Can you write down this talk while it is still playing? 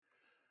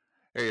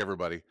Hey,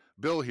 everybody.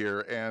 Bill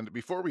here. And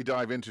before we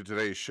dive into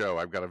today's show,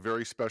 I've got a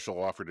very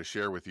special offer to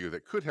share with you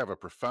that could have a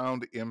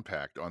profound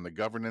impact on the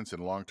governance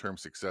and long term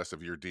success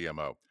of your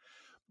DMO.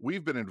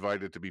 We've been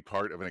invited to be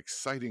part of an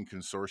exciting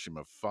consortium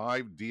of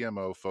 5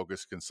 DMO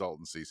focused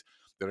consultancies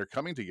that are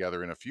coming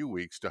together in a few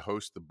weeks to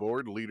host the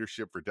Board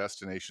Leadership for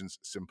Destinations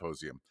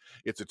Symposium.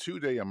 It's a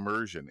 2-day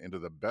immersion into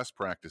the best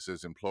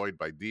practices employed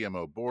by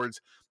DMO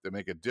boards that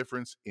make a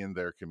difference in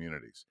their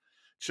communities.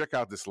 Check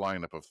out this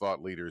lineup of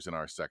thought leaders in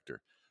our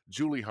sector.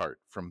 Julie Hart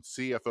from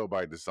CFO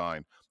by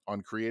Design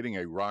on creating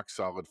a rock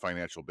solid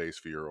financial base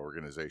for your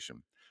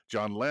organization.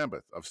 John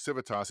Lambeth of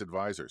Civitas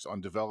Advisors on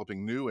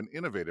developing new and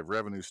innovative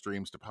revenue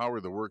streams to power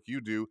the work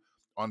you do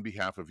on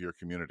behalf of your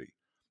community.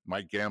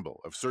 Mike Gamble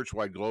of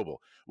Searchwide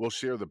Global will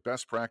share the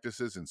best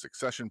practices in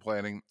succession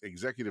planning,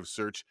 executive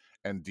search,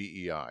 and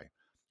DEI.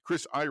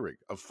 Chris Eyrig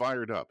of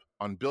Fired Up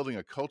on building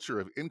a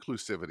culture of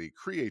inclusivity,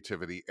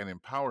 creativity, and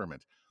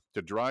empowerment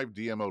to drive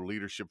DMO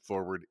leadership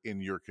forward in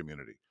your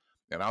community.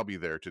 And I'll be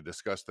there to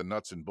discuss the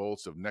nuts and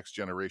bolts of next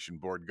generation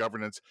board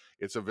governance.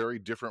 It's a very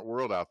different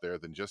world out there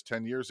than just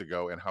 10 years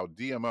ago, and how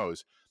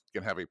DMOs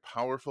can have a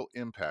powerful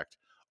impact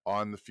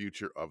on the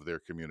future of their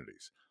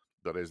communities.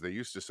 But as they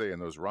used to say in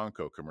those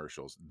Ronco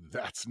commercials,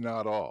 that's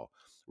not all.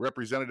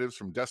 Representatives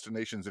from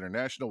Destinations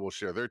International will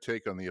share their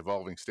take on the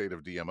evolving state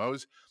of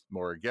DMOs.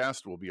 Maura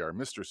Gast will be our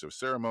mistress of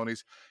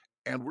ceremonies.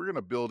 And we're going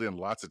to build in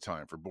lots of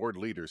time for board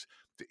leaders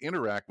to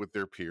interact with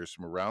their peers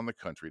from around the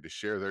country to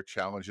share their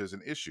challenges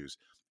and issues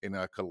in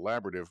a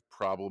collaborative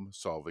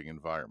problem-solving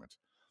environment.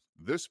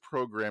 This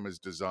program is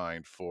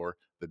designed for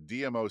the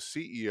DMO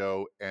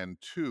CEO and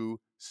 2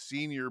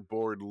 senior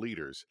board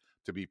leaders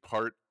to be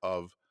part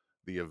of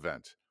the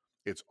event.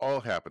 It's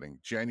all happening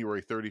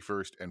January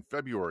 31st and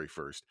February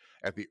 1st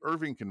at the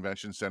Irving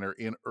Convention Center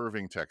in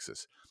Irving,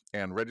 Texas.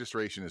 And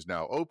registration is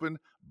now open,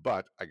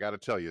 but I got to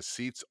tell you,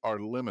 seats are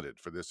limited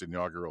for this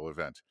inaugural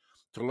event.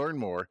 To learn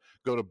more,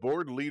 go to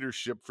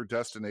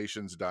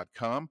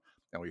boardleadershipfordestinations.com.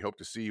 And we hope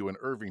to see you in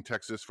Irving,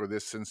 Texas for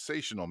this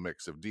sensational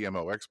mix of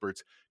DMO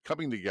experts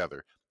coming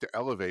together to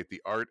elevate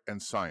the art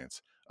and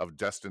science of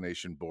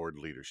destination board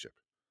leadership.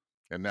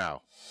 And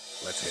now,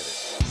 let's hit it.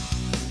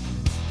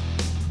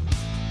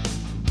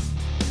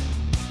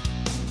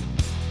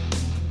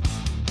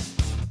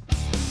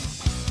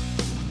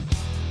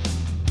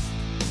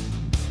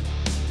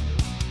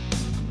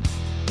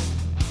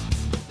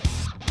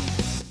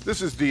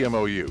 This is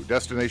DMOU,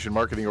 Destination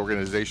Marketing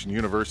Organization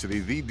University,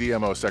 the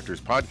DMO Sector's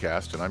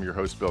podcast, and I'm your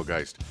host, Bill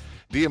Geist.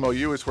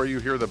 DMOU is where you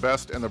hear the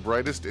best and the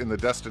brightest in the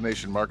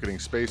destination marketing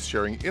space,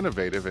 sharing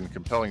innovative and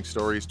compelling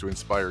stories to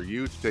inspire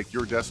you to take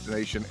your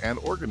destination and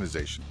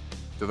organization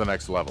to the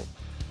next level.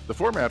 The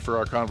format for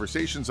our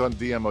conversations on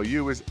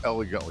DMOU is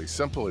elegantly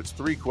simple. It's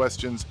 3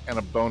 questions and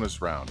a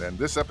bonus round, and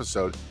this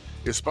episode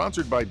is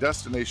sponsored by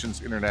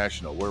Destinations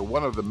International, where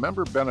one of the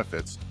member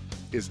benefits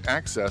is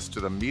access to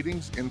the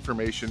Meetings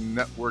Information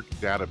Network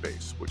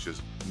database, which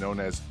is known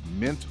as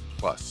Mint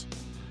Plus.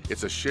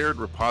 It's a shared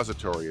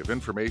repository of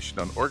information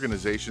on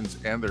organizations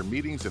and their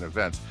meetings and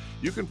events.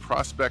 You can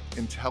prospect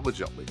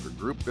intelligently for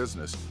group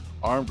business,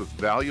 armed with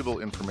valuable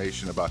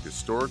information about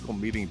historical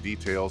meeting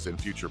details and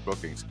future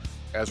bookings,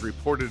 as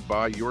reported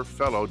by your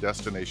fellow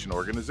destination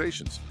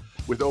organizations.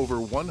 With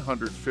over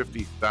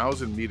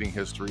 150,000 meeting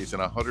histories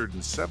and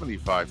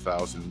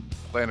 175,000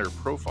 planner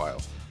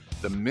profiles,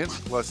 the Mint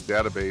Plus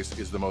database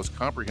is the most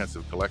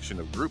comprehensive collection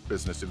of group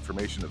business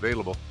information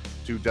available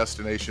to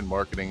destination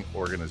marketing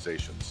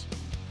organizations.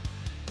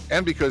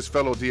 And because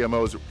fellow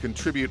DMOs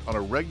contribute on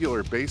a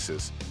regular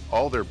basis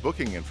all their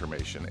booking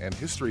information and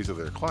histories of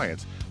their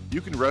clients,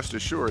 you can rest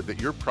assured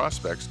that your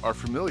prospects are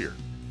familiar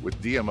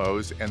with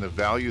DMOs and the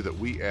value that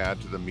we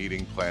add to the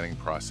meeting planning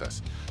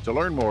process. To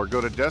learn more, go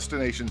to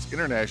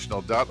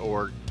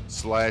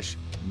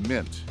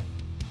destinationsinternational.org/mint.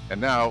 And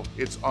now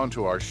it's on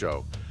to our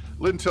show.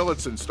 Lynn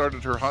Tillotson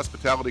started her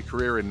hospitality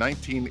career in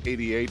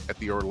 1988 at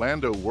the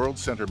Orlando World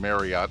Center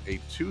Marriott, a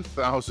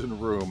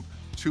 2,000-room,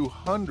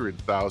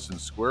 200,000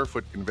 square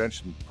foot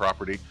convention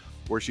property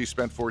where she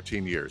spent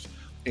 14 years.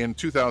 In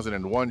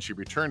 2001, she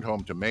returned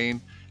home to Maine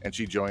and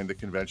she joined the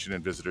Convention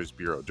and Visitors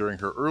Bureau. During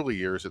her early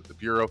years at the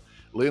Bureau,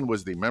 Lynn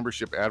was the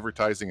Membership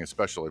Advertising and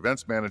Special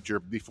Events Manager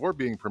before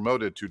being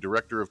promoted to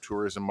Director of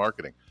Tourism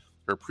Marketing.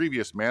 Her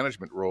previous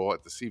management role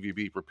at the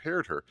CVB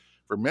prepared her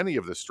for many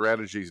of the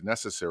strategies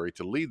necessary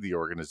to lead the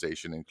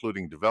organization,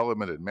 including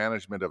development and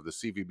management of the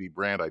CVB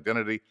brand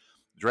identity,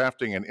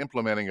 drafting and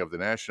implementing of the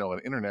national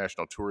and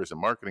international tourism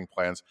marketing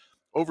plans,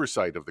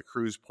 oversight of the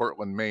Cruise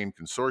Portland, Maine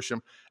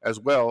consortium, as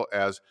well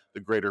as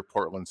the Greater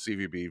Portland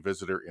CVB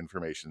Visitor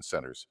Information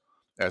Centers.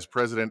 As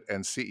president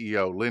and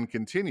CEO, Lynn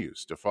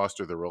continues to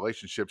foster the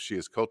relationships she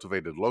has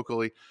cultivated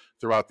locally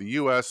throughout the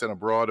U.S. and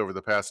abroad over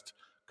the past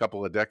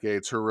couple of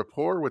decades. Her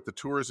rapport with the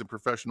tourism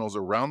professionals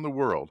around the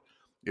world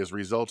is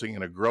resulting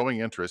in a growing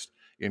interest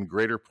in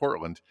Greater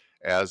Portland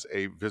as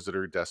a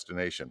visitor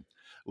destination.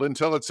 Lynn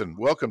Tillotson,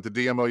 welcome to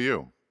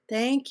DMOU.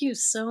 Thank you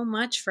so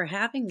much for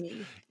having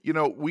me.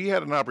 We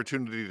had an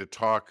opportunity to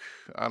talk,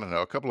 I don't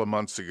know, a couple of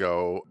months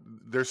ago.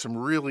 There's some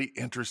really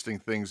interesting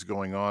things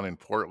going on in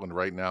Portland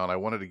right now, and I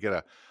wanted to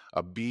get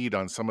a bead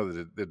on some of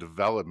the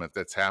development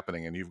that's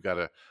happening. And you've got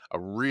a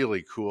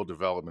really cool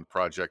development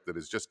project that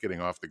is just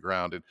getting off the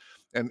ground.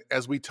 And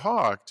as we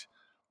talked,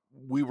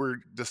 we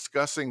were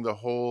discussing the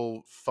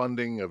whole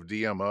funding of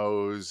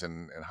DMOs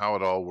and how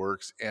it all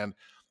works. And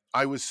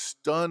I was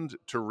stunned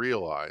to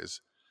realize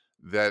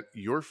that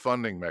your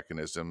funding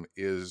mechanism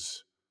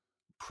is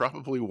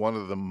probably one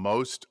of the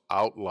most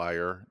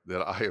outlier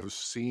that I have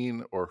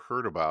seen or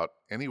heard about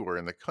anywhere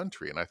in the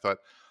country. And I thought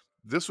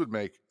this would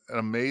make an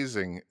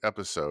amazing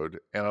episode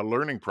and a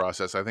learning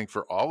process, I think,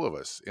 for all of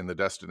us in the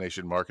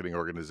destination marketing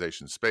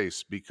organization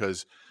space,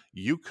 because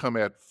you come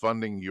at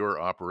funding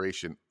your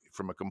operation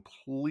from a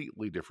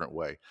completely different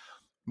way.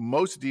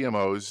 Most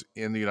DMOs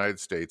in the United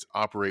States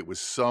operate with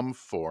some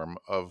form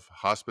of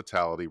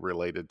hospitality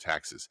related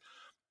taxes.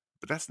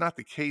 But that's not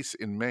the case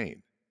in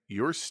Maine.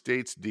 Your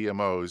state's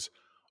DMOs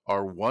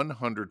are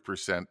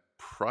 100%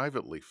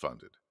 privately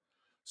funded.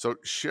 So,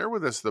 share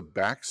with us the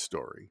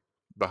backstory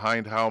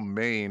behind how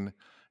Maine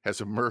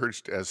has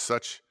emerged as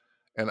such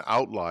an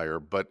outlier.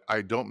 But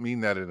I don't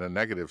mean that in a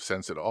negative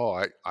sense at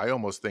all. I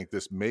almost think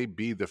this may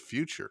be the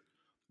future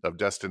of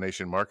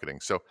destination marketing.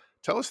 So,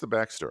 tell us the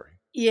backstory.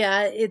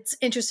 Yeah, it's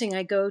interesting.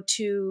 I go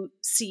to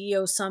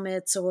CEO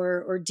summits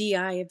or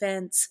DI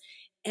events,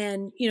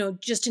 and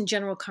just in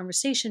general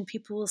conversation,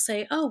 people will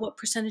say, "Oh, what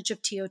percentage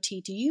of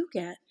TOT do you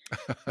get?"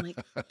 I'm like,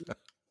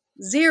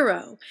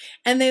 0.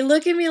 And they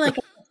look at me like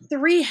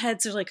three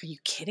heads. They're like, "Are you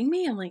kidding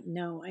me?" I'm like,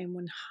 "No, I am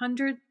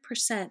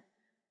 100%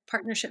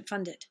 partnership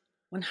funded.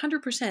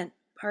 100%.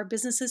 Our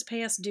businesses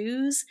pay us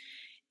dues,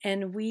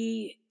 and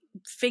we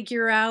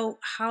figure out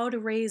how to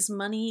raise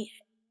money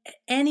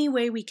any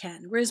way we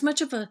can. We're as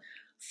much of a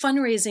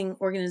fundraising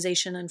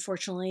organization,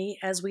 unfortunately,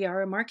 as we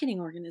are a marketing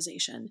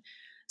organization.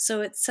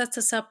 So it sets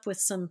us up with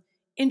some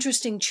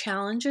interesting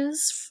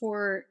challenges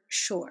for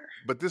sure."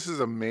 But this is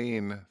a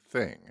Maine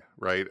thing,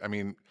 right? I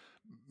mean,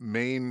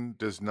 Maine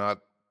does not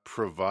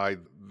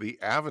provide the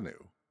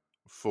avenue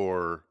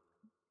for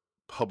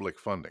public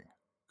funding,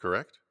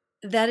 correct?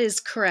 That is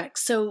correct.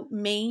 So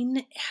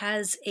Maine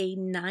has a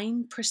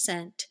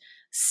 9%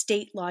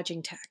 state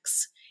lodging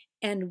tax,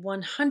 and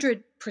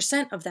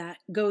 100% of that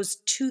goes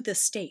to the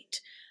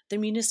state. The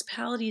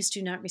municipalities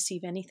do not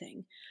receive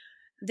anything.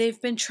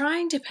 They've been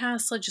trying to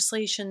pass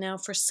legislation now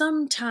for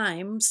some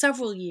time,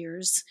 several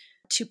years,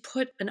 to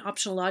put an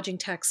optional lodging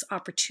tax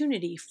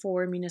opportunity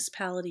for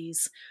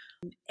municipalities.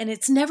 And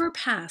it's never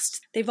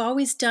passed. They've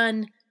always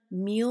done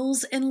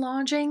meals and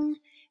lodging.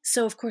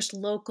 So, of course,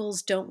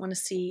 locals don't want to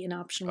see an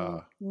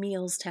optional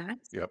meals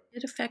tax. Yep.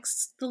 It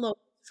affects the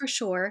locals for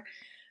sure.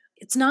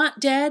 It's not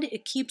dead,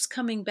 it keeps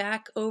coming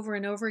back over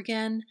and over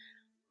again.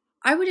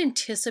 I would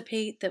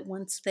anticipate that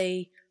once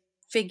they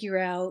figure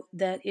out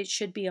that it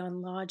should be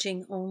on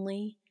lodging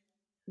only,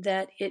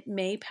 that it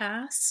may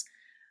pass.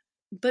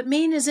 But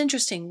Maine is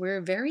interesting. We're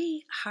a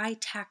very high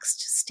taxed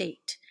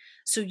state.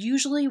 So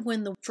usually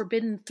when the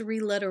forbidden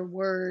 3-letter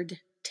word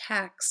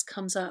tax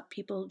comes up,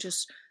 people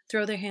just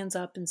throw their hands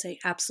up and say,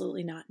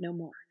 absolutely not, no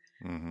more.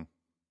 Mm-hmm.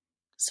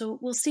 So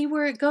we'll see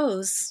where it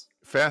goes.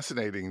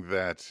 Fascinating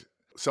that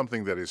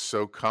something that is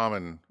so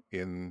common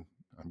in,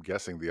 I'm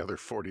guessing, the other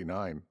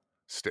 49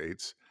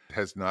 states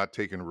has not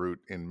taken root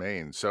in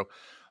Maine. So,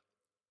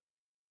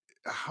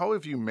 how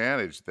have you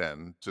managed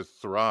then to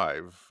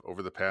thrive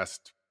over the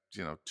past,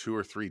 2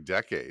 or 3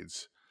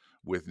 decades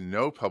with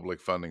no public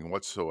funding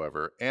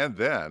whatsoever, and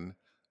then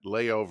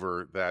lay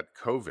over that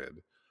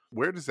COVID?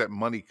 Where does that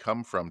money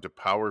come from to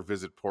power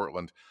Visit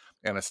Portland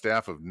and a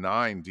staff of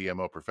 9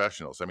 DMO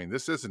professionals? I mean,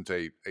 this isn't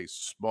a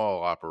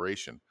small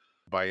operation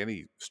by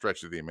any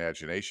stretch of the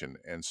imagination.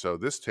 And so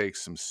this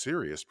takes some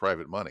serious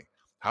private money.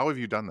 How have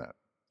you done that?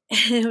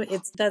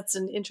 That's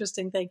an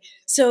interesting thing.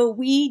 So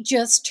we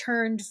just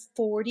turned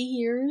 40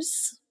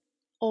 years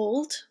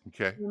old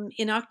Okay.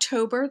 in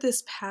October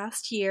this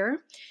past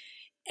year.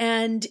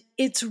 And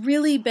it's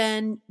really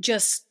been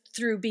just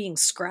through being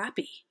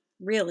scrappy,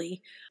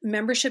 really.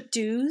 Membership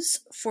dues,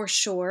 for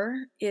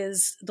sure,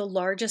 is the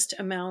largest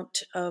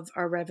amount of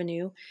our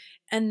revenue.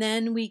 And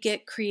then we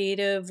get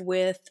creative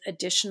with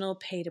additional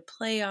pay to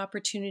play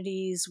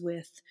opportunities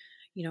with,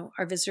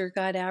 our visitor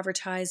guide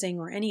advertising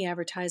or any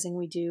advertising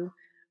we do.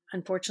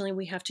 Unfortunately,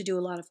 we have to do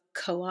a lot of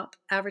co-op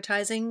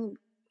advertising,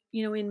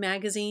 in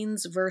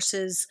magazines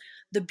versus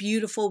the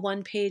beautiful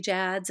one-page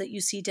ads that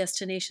you see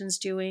destinations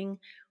doing.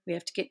 We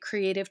have to get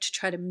creative to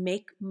try to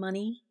make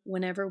money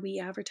whenever we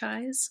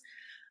advertise.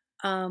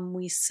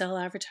 We sell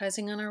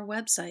advertising on our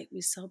website.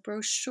 We sell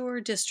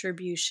brochure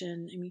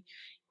distribution. I mean,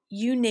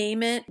 you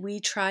name it, we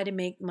try to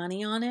make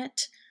money on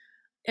it.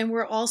 And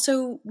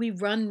we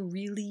run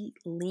really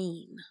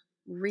lean,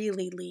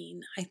 really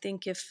lean. I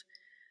think if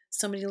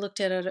somebody looked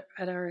at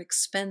our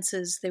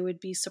expenses, they would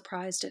be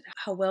surprised at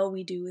how well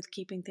we do with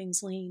keeping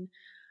things lean,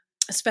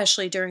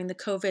 especially during the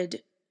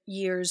COVID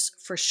years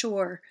for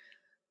sure.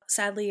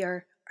 Sadly,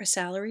 our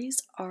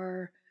salaries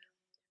are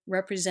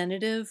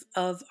representative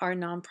of our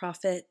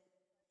nonprofit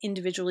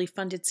individually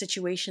funded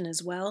situation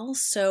as well.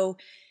 So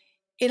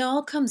it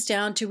all comes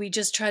down to we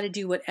just try to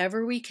do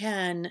whatever we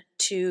can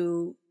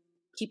to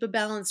keep a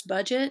balanced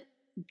budget,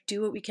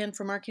 do what we can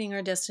for marketing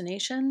our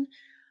destination,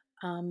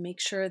 make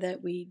sure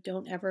that we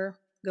don't ever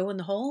go in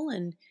the hole,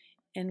 and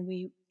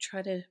we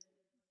try to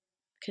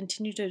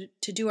continue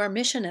to do our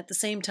mission at the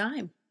same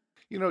time.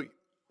 You know,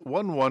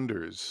 one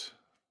wonders,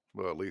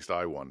 well, at least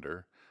I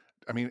wonder,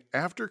 I mean,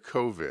 after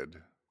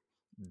COVID,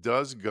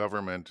 does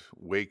government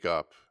wake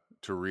up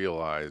to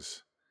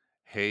realize,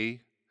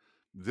 hey,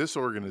 this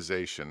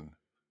organization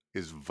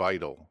is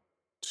vital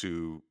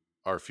to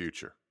our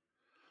future,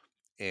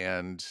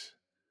 and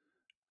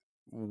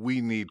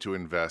we need to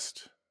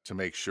invest to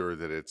make sure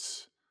that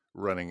it's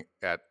running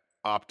at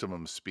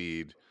optimum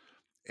speed?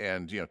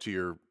 And, to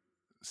your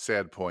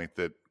sad point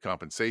that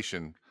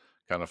compensation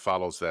kind of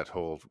follows that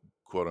whole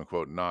quote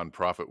unquote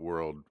nonprofit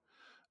world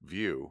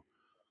view,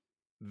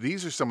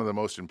 these are some of the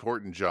most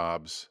important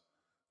jobs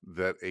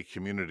that a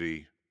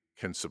community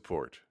can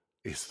support,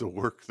 is the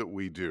work that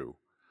we do.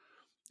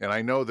 And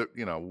I know that,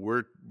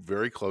 we're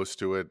very close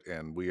to it,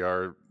 and we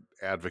are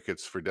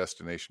advocates for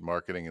destination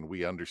marketing, and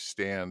we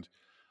understand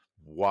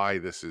why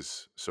this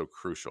is so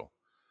crucial.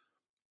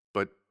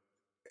 But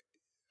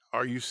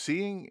are you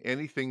seeing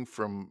anything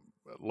from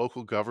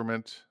local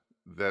government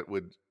that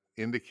would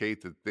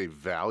indicate that they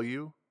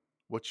value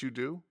what you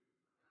do,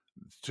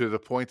 to the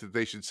point that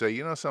they should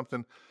say,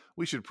 something,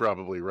 we should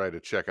probably write a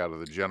check out of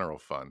the general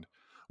fund,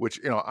 which,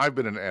 I've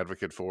been an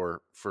advocate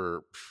for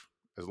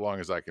as long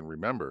as I can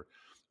remember,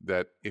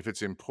 that if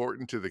it's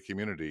important to the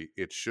community,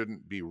 it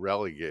shouldn't be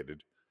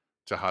relegated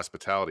to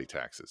hospitality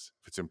taxes.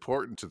 If it's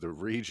important to the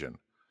region,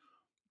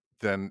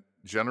 then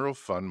general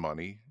fund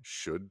money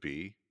should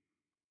be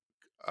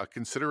a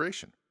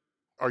consideration.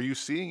 Are you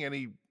seeing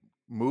any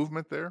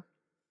movement there?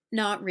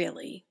 Not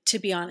really, to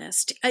be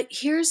honest.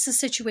 Here's the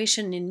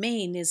situation in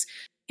Maine is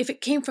if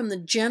it came from the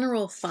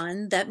general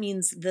fund, that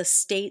means the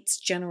state's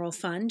general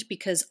fund,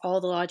 because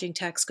all the lodging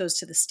tax goes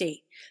to the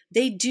state.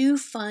 They do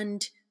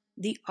fund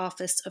the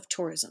Office of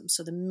Tourism,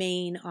 so the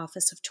Maine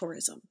Office of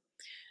Tourism.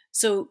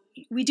 So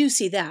we do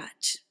see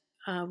that.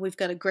 We've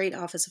got a great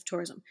Office of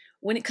Tourism.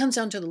 When it comes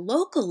down to the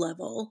local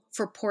level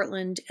for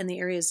Portland and the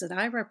areas that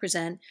I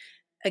represent,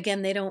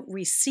 again, they don't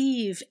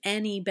receive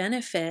any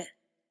benefit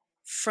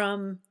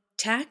from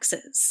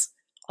taxes.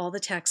 All the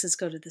taxes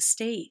go to the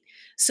state.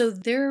 So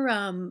their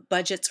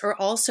budgets are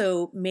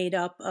also made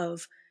up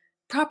of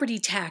property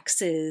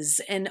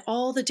taxes and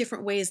all the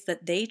different ways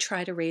that they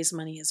try to raise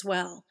money as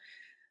well.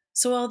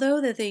 So although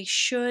that they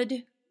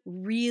should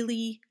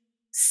really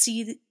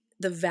see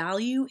the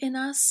value in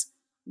us,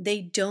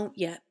 they don't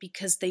yet,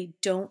 because they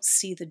don't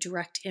see the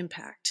direct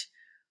impact,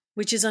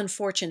 which is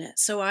unfortunate.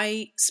 So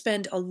I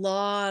spend a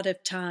lot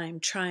of time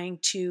trying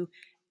to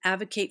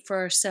advocate for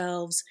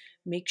ourselves,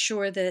 make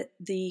sure that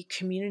the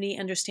community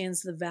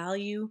understands the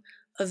value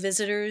of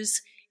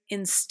visitors,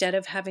 instead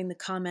of having the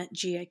comment,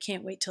 gee, I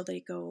can't wait till they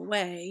go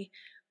away.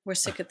 We're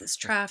sick of this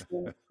traffic.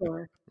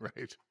 Or,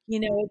 Right.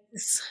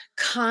 this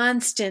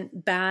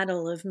constant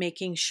battle of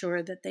making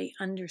sure that they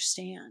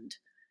understand.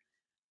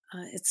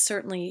 It's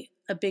certainly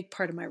a big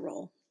part of my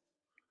role.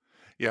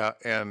 Yeah,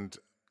 and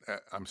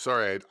I'm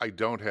sorry, I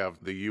don't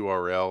have the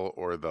URL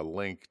or the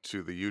link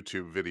to the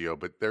YouTube video,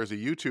 but there's a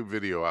YouTube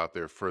video out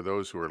there for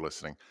those who are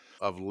listening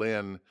of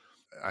Lynn,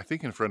 I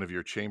think in front of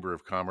your Chamber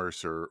of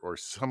Commerce or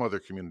some other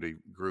community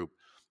group.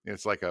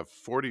 It's like a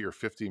 40 or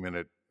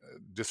 50-minute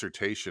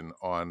dissertation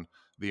on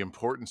the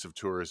importance of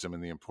tourism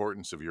and the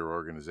importance of your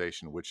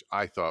organization, which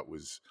I thought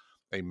was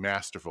a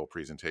masterful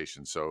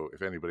presentation. So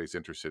if anybody's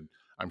interested,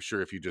 I'm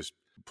sure if you just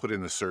put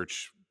in the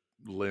search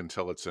Lynn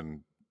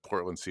Tillotson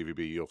Portland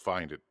CVB, you'll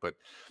find it. But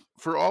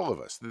for all of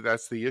us,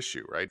 that's the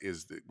issue, right?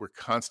 Is that we're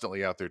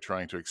constantly out there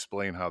trying to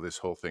explain how this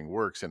whole thing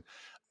works. And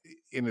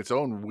in its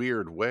own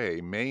weird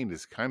way, Maine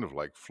is kind of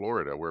like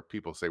Florida, where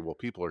people say, well,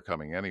 people are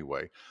coming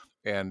anyway.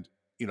 And,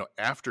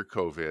 after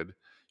COVID,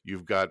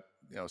 you've got,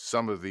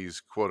 some of these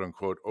quote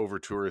unquote over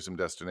tourism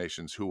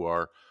destinations who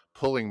are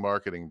pulling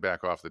marketing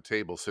back off the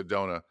table.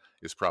 Sedona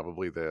is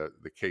probably the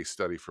case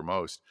study for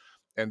most.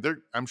 And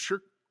I'm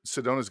sure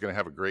Sedona is going to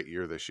have a great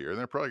year this year, and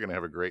they're probably going to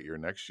have a great year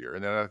next year.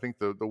 And then I think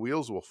the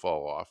wheels will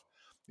fall off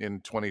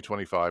in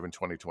 2025 and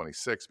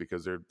 2026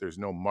 because there's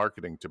no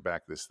marketing to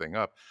back this thing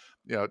up.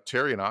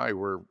 Terry and I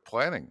were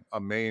planning a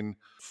Maine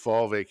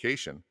fall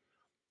vacation,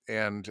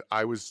 and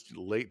I was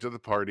late to the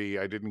party.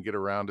 I didn't get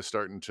around to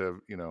starting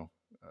to,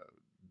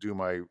 do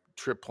my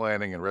trip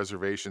planning and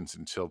reservations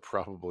until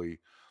probably,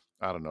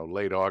 I don't know,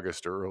 late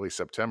August or early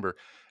September.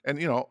 And,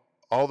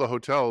 all the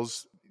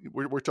hotels,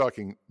 we're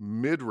talking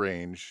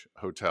mid-range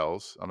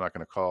hotels. I'm not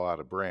going to call out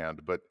a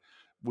brand, but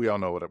we all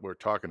know what we're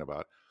talking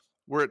about.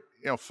 We're at,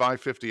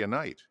 $550 a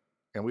night.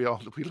 And we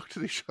looked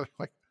at each other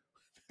like,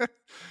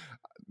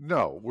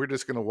 no, we're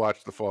just going to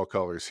watch the fall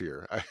colors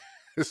here.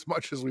 As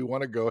much as we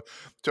want to go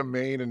to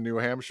Maine and New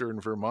Hampshire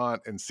and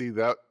Vermont and see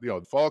that,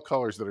 fall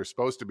colors that are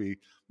supposed to be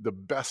the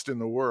best in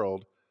the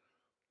world,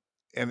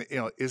 And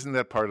isn't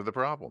that part of the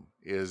problem?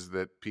 Is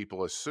that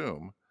people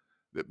assume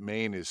that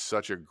Maine is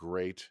such a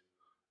great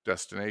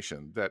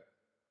destination that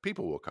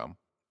people will come,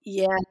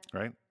 Yeah,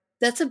 right?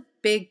 that's a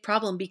big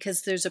problem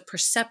because there's a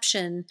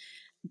perception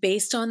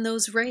based on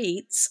those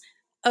rates.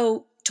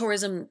 Oh,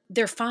 tourism,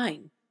 they're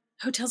fine.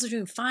 Hotels are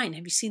doing fine.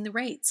 Have you seen the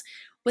rates?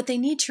 What they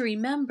need to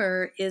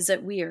remember is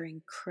that we are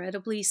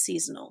incredibly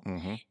seasonal,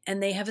 Mm-hmm.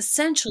 and they have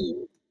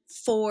essentially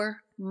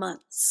 4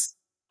 months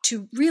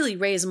to really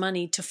raise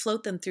money to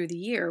float them through the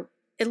year,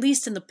 at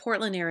least in the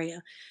Portland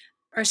area.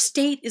 Our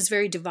state is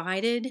very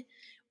divided.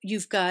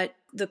 You've got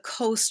the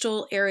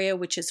coastal area,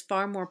 which is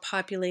far more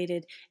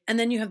populated, and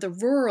then you have the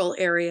rural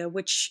area,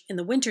 which in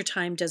the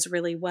wintertime does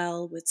really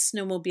well with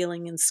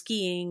snowmobiling and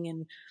skiing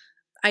and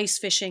ice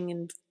fishing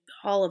and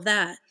all of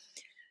that.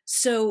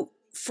 So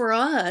for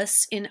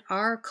us in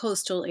our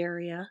coastal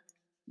area,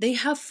 they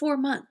have 4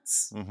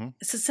 months. Mm-hmm.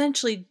 It's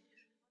essentially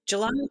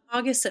July,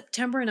 August,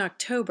 September, and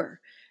October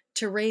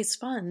to raise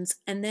funds.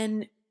 And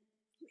then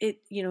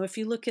if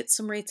you look at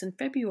some rates in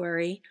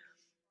February,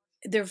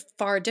 they're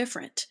far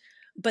different.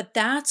 But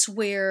that's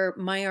where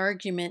my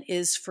argument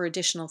is for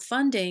additional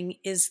funding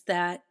is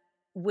that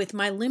with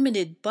my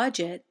limited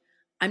budget,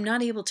 I'm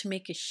not able to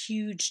make a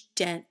huge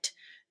dent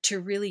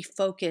to really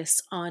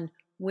focus on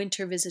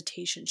winter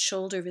visitation,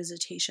 shoulder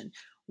visitation.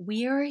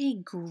 We are a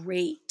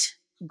great,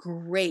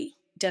 great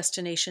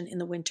destination in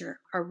the winter.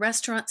 Our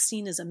restaurant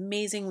scene is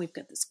amazing. We've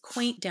got this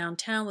quaint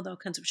downtown with all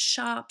kinds of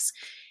shops.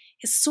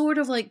 It's sort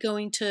of like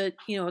going to,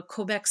 a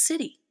Quebec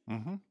City.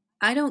 Mm-hmm.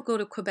 I don't go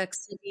to Quebec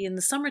City in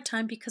the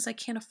summertime because I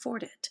can't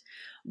afford it.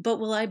 But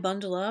will I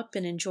bundle up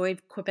and enjoy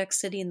Quebec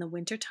City in the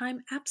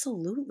wintertime?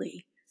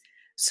 Absolutely.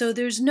 So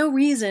there's no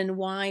reason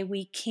why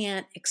we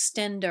can't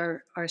extend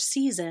our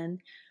season,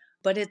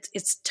 but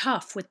it's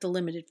tough with the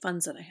limited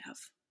funds that I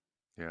have.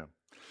 Yeah.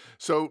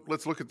 So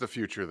let's look at the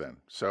future then.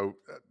 So,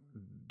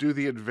 do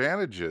the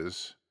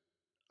advantages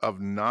of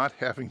not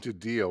having to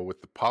deal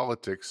with the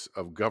politics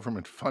of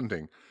government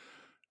funding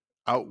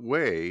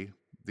outweigh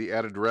the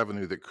added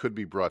revenue that could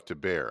be brought to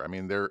bear? I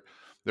mean,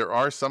 there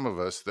are some of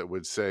us that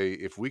would say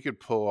if we could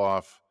pull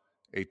off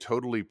a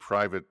totally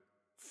private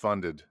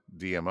funded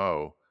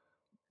DMO,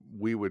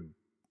 we would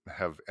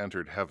have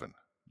entered heaven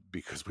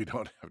because we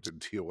don't have to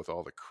deal with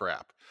all the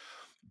crap.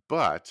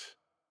 But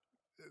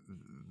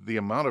the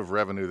amount of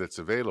revenue that's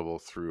available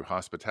through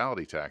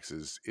hospitality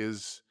taxes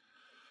is,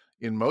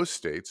 in most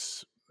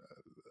states,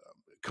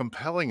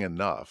 compelling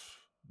enough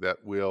that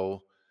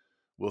we'll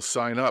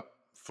sign up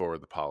for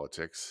the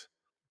politics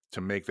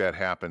to make that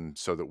happen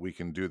so that we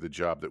can do the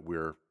job that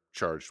we're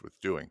charged with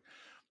doing.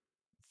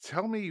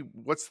 Tell me,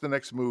 what's the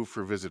next move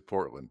for Visit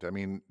Portland? I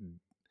mean,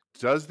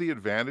 does the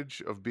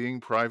advantage of being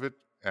private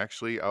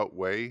actually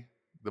outweigh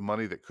the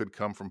money that could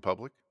come from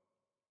public?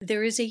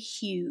 There is a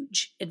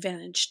huge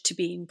advantage to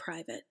being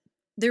private.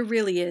 There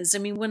really is. I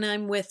mean, when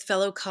I'm with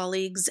fellow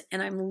colleagues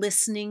and I'm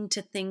listening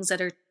to things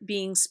that are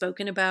being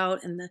spoken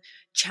about and the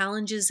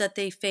challenges that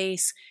they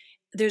face,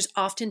 there's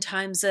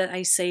oftentimes that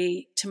I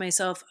say to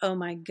myself, oh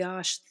my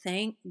gosh,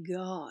 thank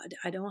God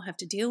I don't have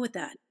to deal with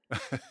that.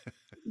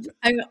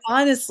 I mean,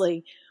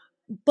 honestly,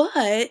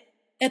 but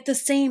at the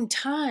same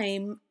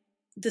time,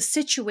 the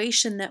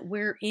situation that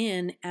we're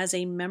in as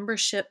a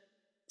membership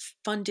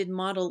funded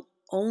model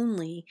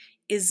only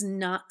is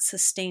not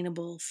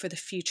sustainable for the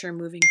future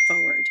moving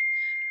forward.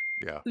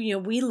 Yeah.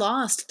 We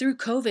lost through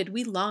COVID,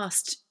 we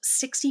lost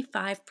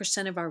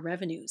 65% of our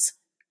revenues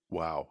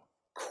Wow.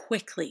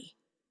 quickly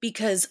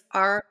because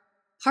our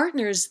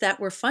partners that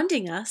were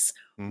funding us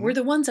Mm-hmm. were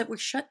the ones that were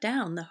shut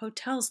down, the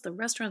hotels, the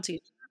restaurants,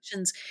 the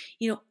attractions,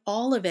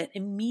 all of it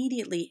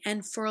immediately.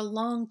 And for a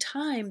long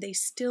time, they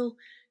still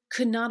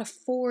could not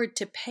afford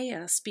to pay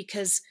us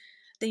because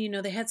they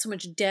had so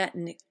much debt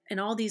and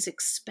all these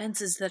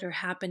expenses that are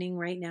happening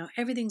right now.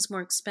 Everything's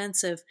more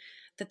expensive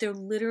that they're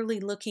literally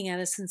looking at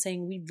us and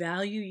saying, we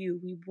value you.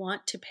 We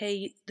want to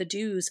pay the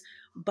dues,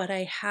 but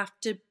I have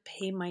to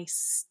pay my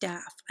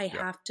staff. I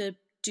Yeah. have to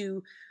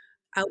do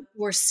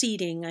outdoor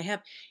seating. I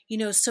have,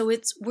 so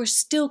we're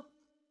still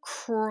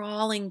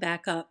crawling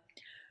back up.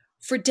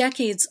 For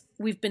decades,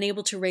 we've been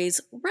able to raise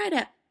right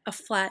at a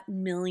flat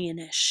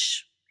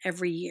million-ish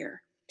every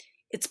year.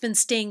 It's been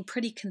staying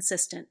pretty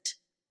consistent,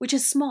 which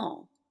is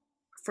small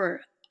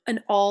for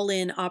an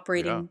all-in Yeah.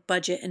 operating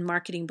budget and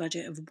marketing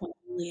budget of 1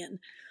 million.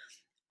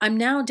 I'm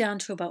now down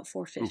to about Ooh.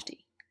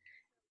 450.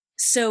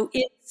 So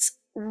it's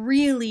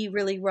really,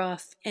 really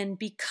rough. And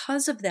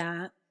because of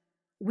that,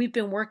 we've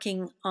been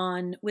working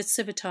with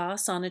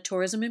Civitas on a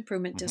tourism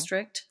improvement Mm-hmm.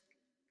 district.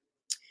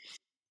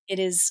 It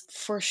is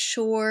for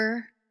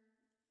sure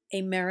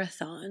a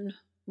marathon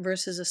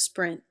versus a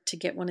sprint to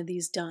get one of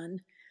these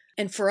done.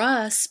 And for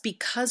us,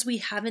 because we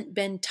haven't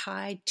been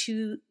tied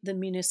to the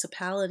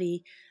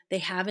municipality, they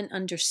haven't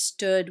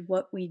understood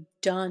what we've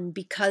done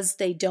because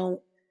they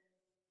don't,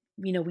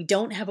 we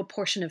don't have a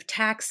portion of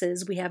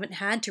taxes. We haven't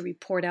had to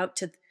report out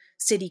to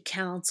city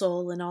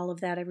council and all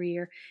of that every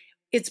year.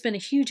 It's been a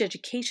huge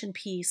education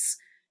piece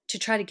to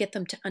try to get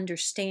them to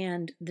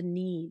understand the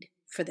need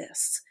for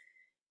this.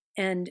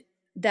 And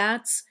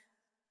that's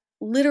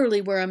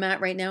literally where I'm at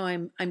right now,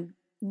 I'm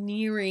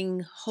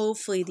nearing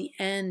hopefully the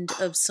end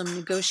of some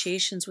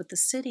negotiations with the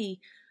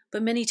city,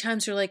 but many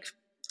times they're like,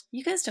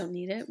 you guys don't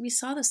need it. We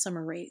saw the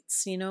summer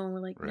rates, and we're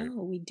like, Right.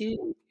 no, we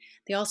do.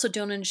 They also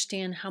don't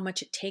understand how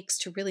much it takes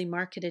to really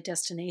market a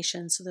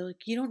destination. So they're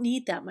like, you don't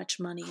need that much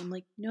money. I'm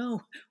like,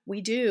 no, we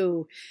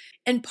do.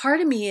 And part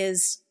of me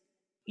is,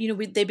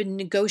 they've been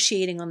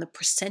negotiating on the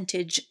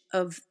percentage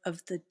of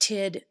the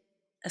TID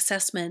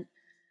assessment.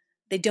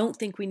 They don't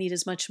think we need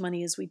as much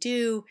money as we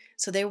do.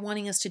 So they're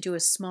wanting us to do a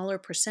smaller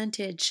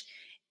percentage.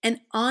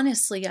 And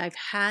honestly, I've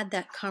had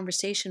that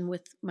conversation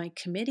with my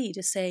committee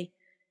to say,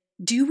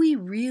 do we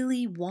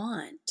really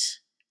want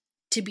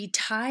to be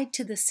tied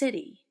to the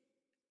city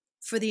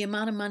for the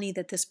amount of money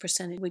that this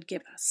percentage would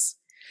give us?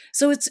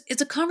 So it's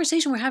a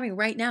conversation we're having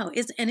right now.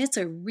 And it's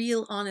a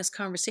real honest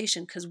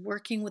conversation, because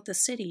working with the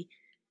city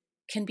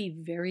can be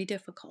very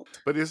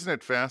difficult. But isn't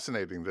it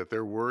fascinating that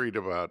they're worried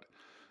about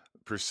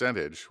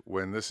percentage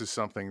when this is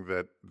something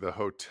that the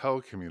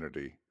hotel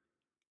community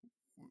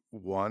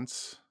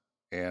wants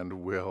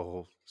and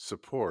will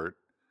support?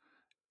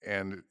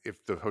 And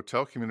if the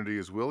hotel community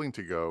is willing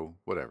to go,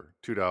 whatever,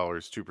 $2,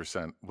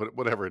 2%,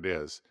 whatever it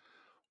is,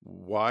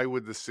 why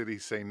would the city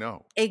say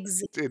no? It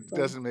Exactly.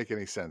 doesn't make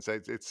any sense. I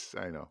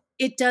know.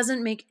 It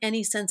doesn't make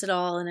any sense at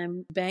all. And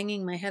I'm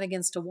banging my head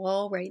against a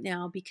wall right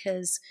now,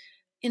 because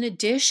in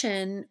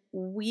addition,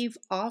 we've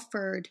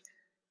offered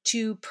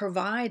to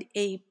provide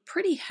a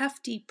pretty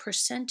hefty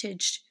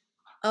percentage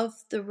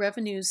of the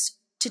revenues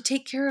to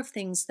take care of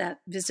things that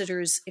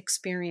visitors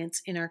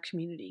experience in our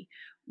community.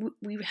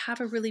 We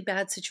have a really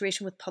bad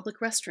situation with public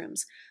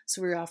restrooms.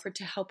 So we offered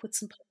to help with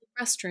some public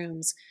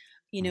restrooms,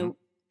 you Hmm. know,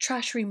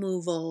 trash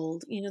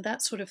removal,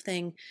 that sort of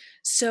thing.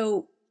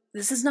 So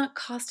this is not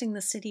costing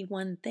the city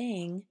one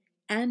thing,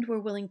 and we're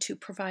willing to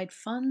provide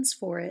funds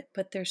for it,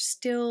 but they're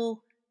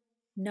still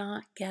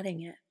not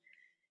getting it.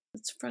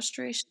 It's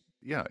frustration.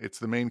 Yeah, it's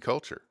the main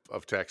culture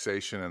of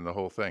taxation and the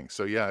whole thing.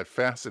 So yeah,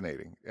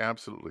 fascinating,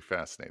 absolutely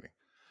fascinating.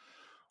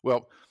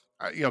 Well,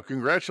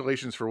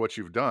 congratulations for what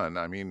you've done.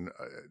 I mean,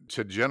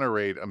 to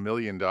generate $1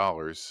 million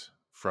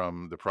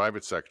from the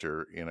private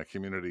sector in a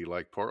community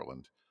like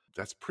Portland,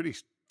 that's pretty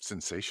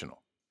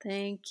sensational.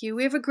 Thank you.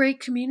 We have a great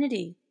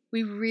community.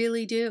 We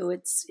really do.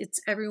 It's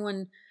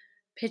everyone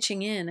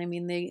pitching in. I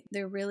mean,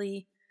 they're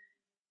really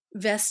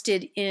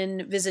vested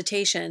in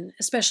visitation,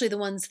 especially the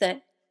ones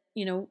that,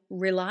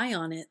 rely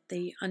on it.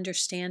 They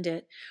understand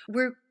it.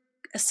 We're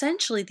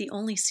essentially the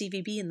only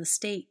CVB in the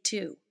state,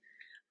 too.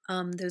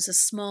 There's a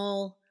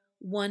small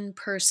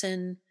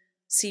one-person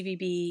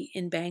CVB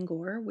in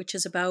Bangor, which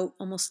is about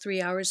almost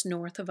 3 hours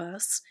north of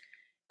us.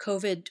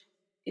 COVID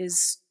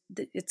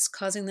it's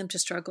causing them to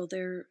struggle.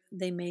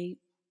 They may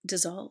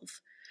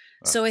dissolve.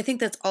 Uh, So I think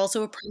that's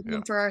also a yeah.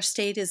 problem for our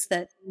state, is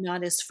that we're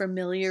not as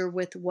familiar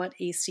with what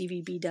a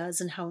CVB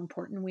does and how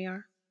important we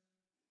are.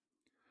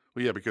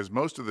 Well, yeah, because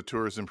most of the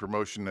tourism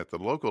promotion at the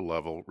local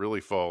level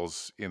really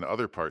falls in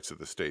other parts of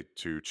the state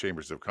to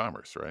chambers of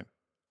commerce, right?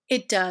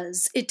 It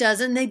does. It does.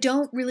 And they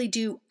don't really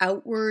do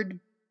outward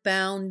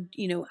bound,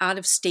 out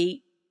of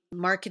state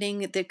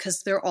marketing,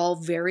 because they're all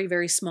very,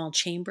 very small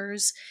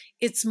chambers.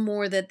 It's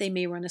more that they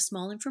may run a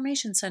small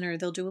information center.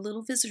 They'll do a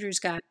little visitor's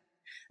guide,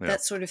 Yeah.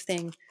 that sort of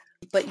thing.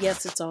 But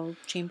yes, it's all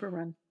chamber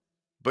run.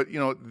 But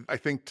I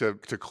think to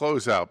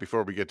close out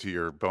before we get to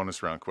your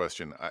bonus round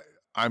question,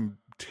 I'm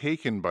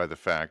taken by the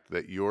fact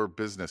that your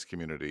business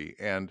community,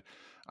 and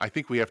I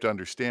think we have to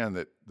understand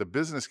that the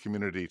business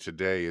community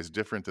today is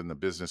different than the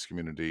business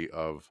community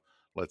of,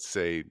 let's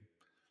say,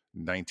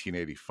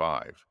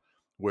 1985,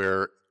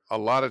 where a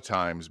lot of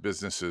times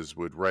businesses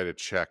would write a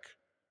check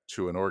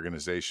to an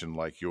organization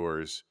like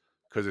yours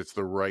because it's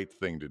the right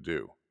thing to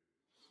do.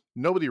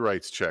 Nobody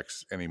writes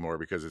checks anymore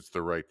because it's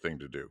the right thing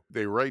to do.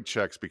 They write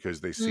checks because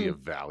they see a Mm.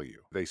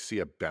 value, they see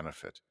a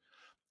benefit.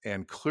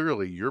 And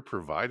clearly, you're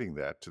providing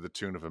that to the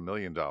tune of $1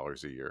 million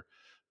a year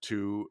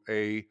to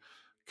a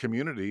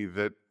community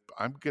that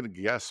I'm going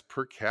to guess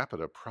per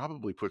capita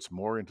probably puts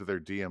more into their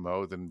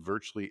DMO than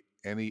virtually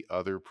any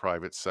other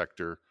private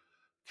sector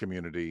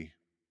community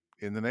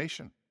in the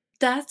nation.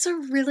 That's a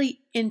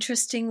really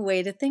interesting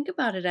way to think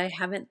about it. I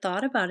haven't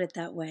thought about it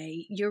that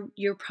way.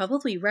 You're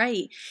probably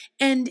right.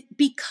 And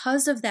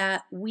because of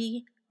that,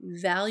 we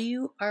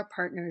value our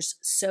partners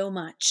so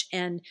much.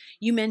 And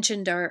you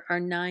mentioned our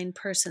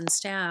 9-person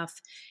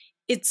staff.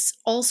 It's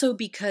also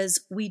because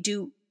we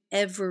do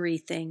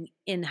everything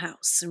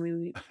in-house. And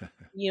we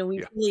Yeah.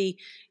 really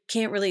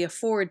can't really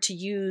afford to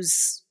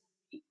use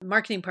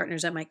marketing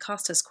partners that might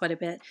cost us quite a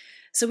bit.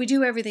 So we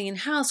do everything in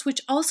house,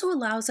 which also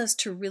allows us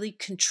to really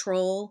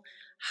control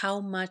how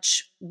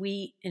much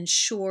we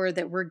ensure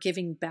that we're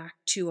giving back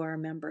to our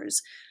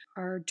members.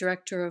 Our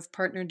director of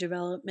partner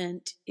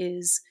development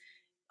is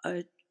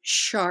a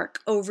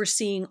shark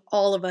overseeing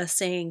all of us,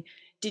 saying,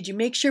 did you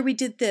make sure we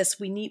did this?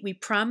 We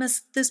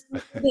promised this.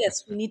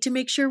 We need to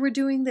make sure we're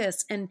doing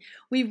this. And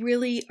we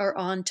really are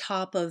on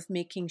top of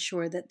making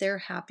sure that they're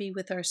happy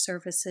with our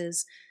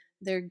services,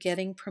 they're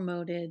getting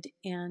promoted,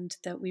 and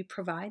that we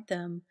provide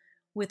them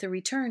with a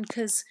return.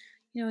 Because,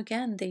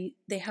 again,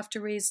 they have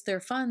to raise their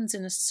funds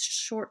in a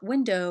short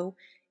window,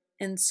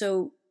 and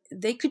so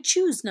they could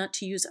choose not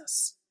to use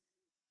us.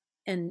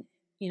 And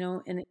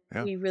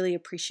Yeah. we really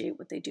appreciate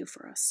what they do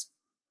for us.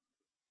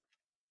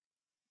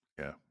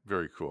 Yeah,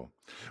 very cool.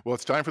 Well,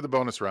 it's time for the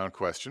bonus round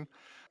question.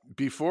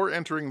 Before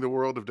entering the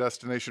world of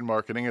destination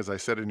marketing, as I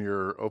said in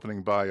your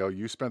opening bio,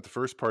 you spent the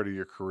first part of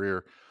your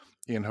career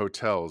in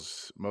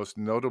hotels, most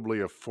notably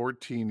a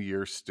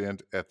 14-year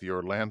stint at the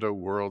Orlando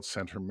World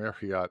Center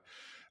Marriott.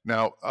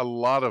 Now, a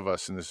lot of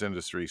us in this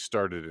industry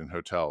started in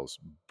hotels,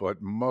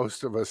 but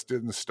most of us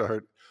didn't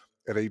start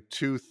at a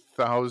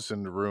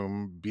 2,000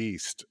 room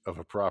beast of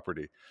a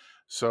property.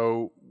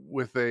 So,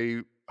 with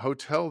a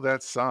hotel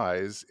that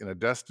size in a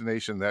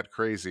destination that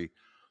crazy,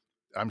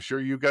 I'm sure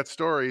you got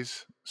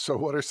stories. So,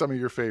 what are some of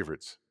your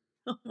favorites?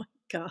 Oh my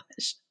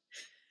gosh.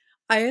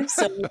 I have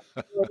so many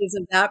stories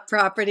of that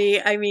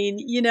property. I mean,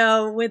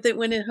 with it,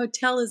 when a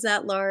hotel is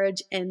that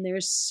large and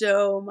there's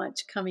so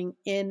much coming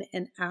in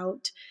and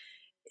out,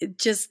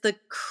 just the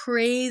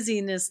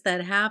craziness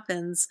that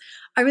happens.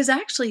 I was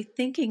actually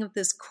thinking of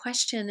this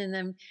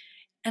question,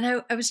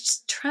 I was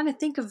just trying to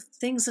think of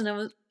things, and I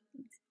was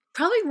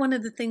probably one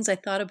of the things I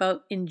thought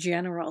about in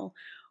general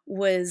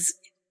was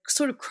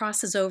sort of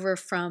crosses over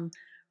from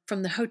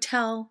the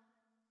hotel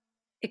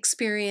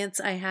experience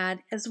I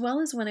had, as well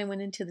as when I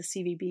went into the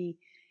CVB.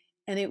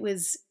 And it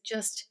was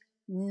just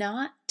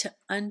not to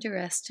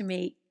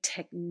underestimate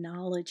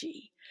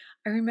technology.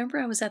 I remember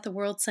I was at the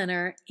World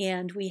Center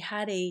and we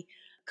had a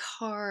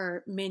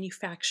car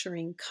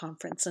manufacturing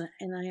conference,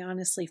 and I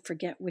honestly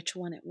forget which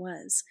one it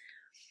was.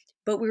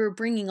 But we were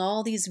bringing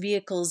all these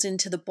vehicles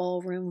into the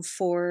ballroom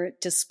for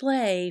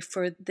display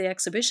for the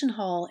exhibition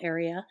hall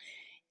area.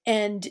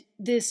 And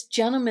this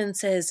gentleman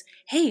says,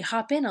 "Hey,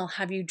 hop in, I'll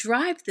have you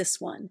drive this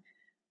one."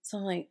 So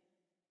I'm like,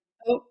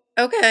 "Oh,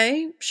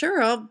 okay,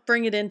 sure, I'll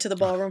bring it into the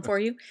ballroom for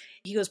you."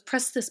 He goes,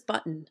 "Press this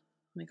button."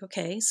 I'm like,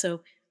 "Okay."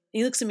 So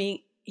he looks at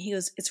me, he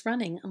goes, "It's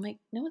running." I'm like,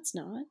 "No, it's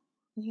not."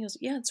 And he goes,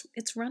 "Yeah,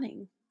 it's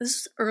running." This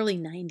is early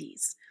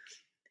 90s.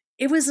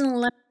 It was an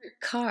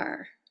electric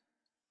car.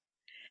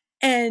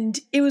 And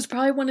it was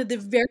probably one of the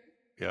very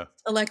Yeah.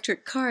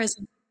 electric cars.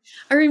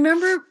 I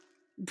remember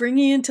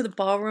bringing it into the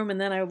ballroom, and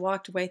then I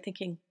walked away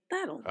thinking,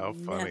 that'll How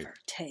funny. never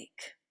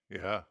take.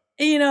 Yeah.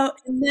 And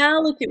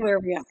now look at where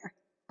we are.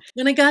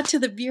 When I got to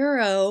the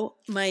bureau,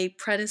 my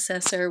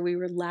predecessor, we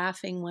were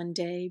laughing one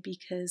day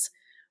because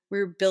we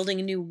were building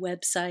a new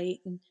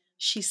website, and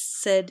she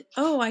said,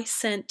 "Oh, I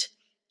sent,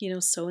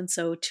 so and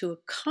so to a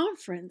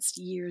conference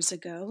years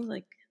ago,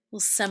 like a little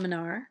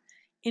seminar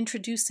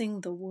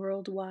introducing the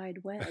World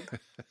Wide Web."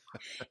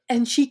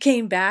 And she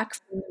came back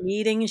from the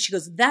meeting and she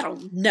goes,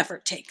 "That'll never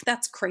take.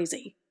 That's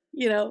crazy."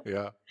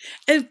 Yeah.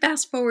 And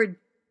fast forward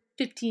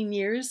 15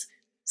 years,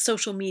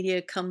 social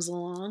media comes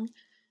along,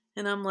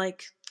 and I'm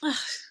like, ugh,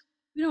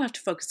 we don't have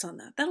to focus on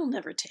that. That'll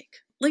never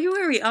take. Look at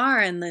where we are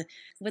and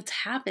what's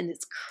happened.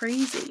 It's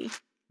crazy.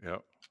 Yeah.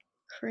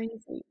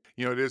 Crazy.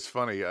 It is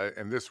funny,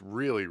 and this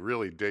really,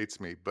 really dates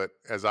me. But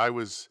as I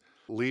was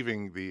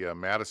leaving the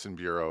Madison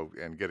Bureau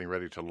and getting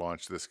ready to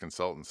launch this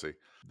consultancy,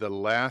 the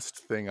last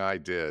thing I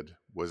did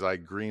was I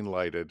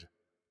green-lighted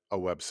a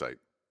website.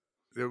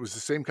 It was the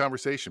same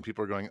conversation.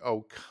 People are going,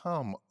 "Oh,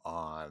 come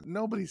on.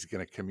 Nobody's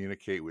going to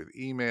communicate with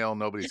email.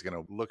 Nobody's going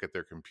to look at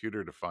their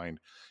computer to find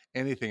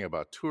anything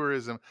about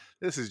tourism.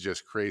 This is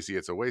just crazy.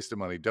 It's a waste of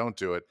money. Don't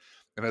do it."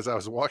 And as I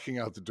was walking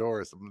out the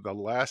door, the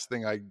last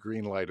thing I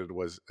green lighted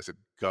was I said,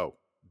 "Go,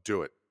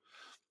 do it."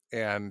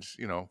 And,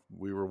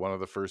 we were one of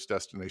the first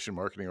destination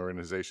marketing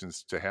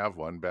organizations to have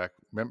one back.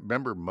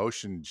 Remember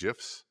Motion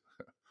GIFs?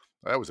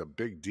 That was a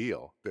big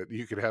deal that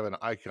you could have an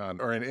icon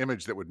or an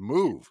image that would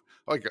move.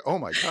 Like, oh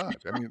my God.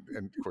 I mean,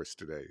 and of course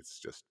today it's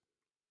just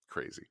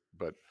crazy.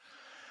 But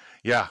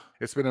yeah,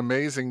 it's been an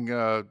amazing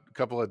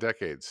couple of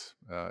decades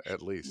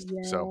at least.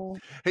 So,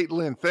 Yeah. hey,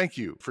 Lynn, thank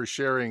you for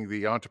sharing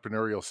the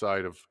entrepreneurial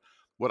side of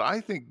what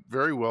I think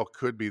very well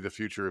could be the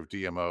future of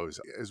DMOs.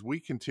 As we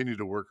continue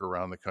to work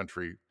around the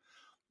country,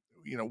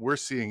 we're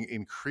seeing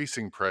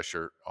increasing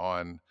pressure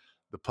on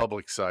the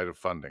public side of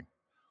funding.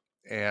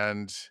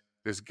 And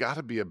there's got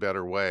to be a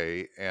better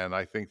way. And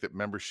I think that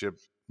membership,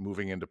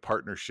 moving into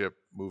partnership,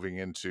 moving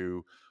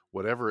into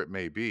whatever it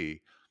may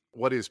be,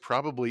 what is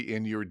probably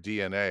in your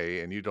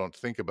DNA and you don't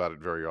think about it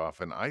very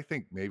often, I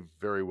think may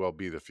very well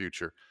be the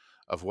future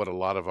of what a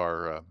lot of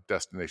our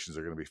destinations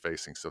are going to be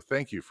facing. So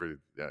thank you for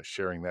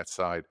sharing that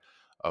side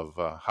of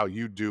how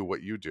you do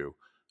what you do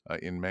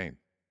in Maine.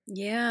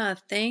 Yeah,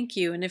 thank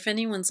you. And if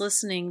anyone's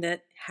listening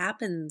that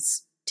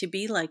happens to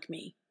be like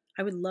me,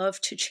 I would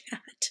love to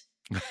chat.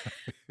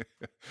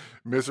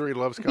 Misery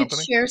loves We could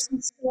company. share some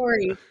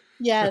stories.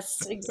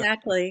 Yes,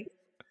 exactly.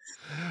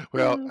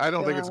 Well, Oh, I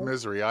don't think it's God.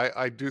 misery.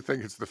 I do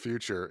think it's the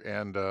future.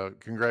 And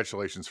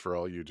congratulations for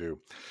all you do.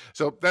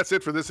 So that's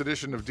it for this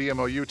edition of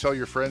DMOU. Tell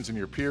your friends and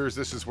your peers.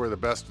 This is where the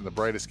best and the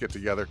brightest get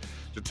together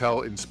to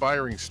tell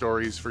inspiring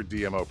stories for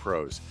DMO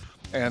pros.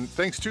 And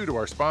thanks too to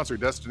our sponsor,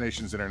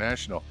 Destinations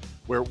International,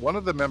 where one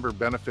of the member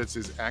benefits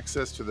is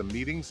access to the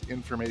Meetings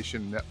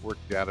Information Network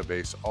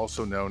database,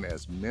 also known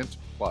as Mint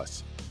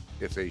Plus.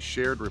 It's a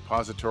shared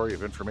repository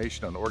of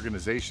information on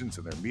organizations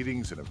and their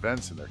meetings and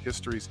events and their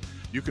histories.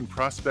 You can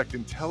prospect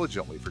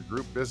intelligently for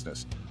group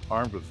business,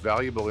 armed with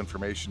valuable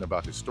information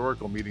about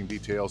historical meeting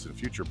details and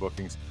future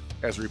bookings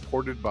as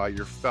reported by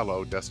your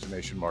fellow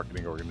destination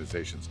marketing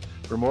organizations.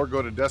 For more,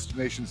 go to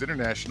Destinations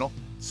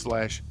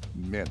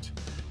International/mint.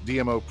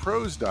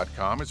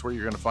 DMOpros.com is where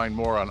you're going to find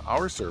more on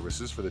our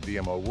services for the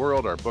DMO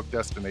world, our book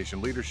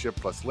Destination Leadership,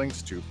 plus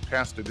links to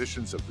past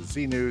editions of the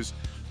Z News,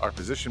 our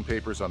position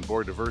papers on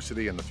board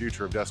diversity and the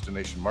future of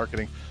destination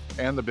marketing,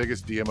 and the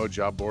biggest DMO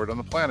job board on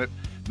the planet,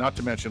 not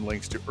to mention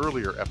links to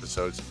earlier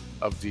episodes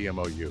of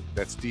DMOU.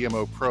 That's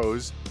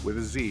DMOpros.com.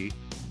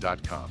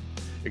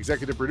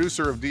 Executive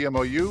producer of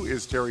DMOU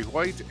is Terry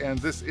White, and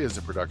this is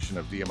a production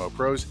of DMO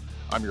Pros.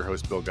 I'm your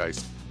host, Bill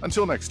Geist.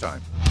 Until next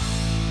time.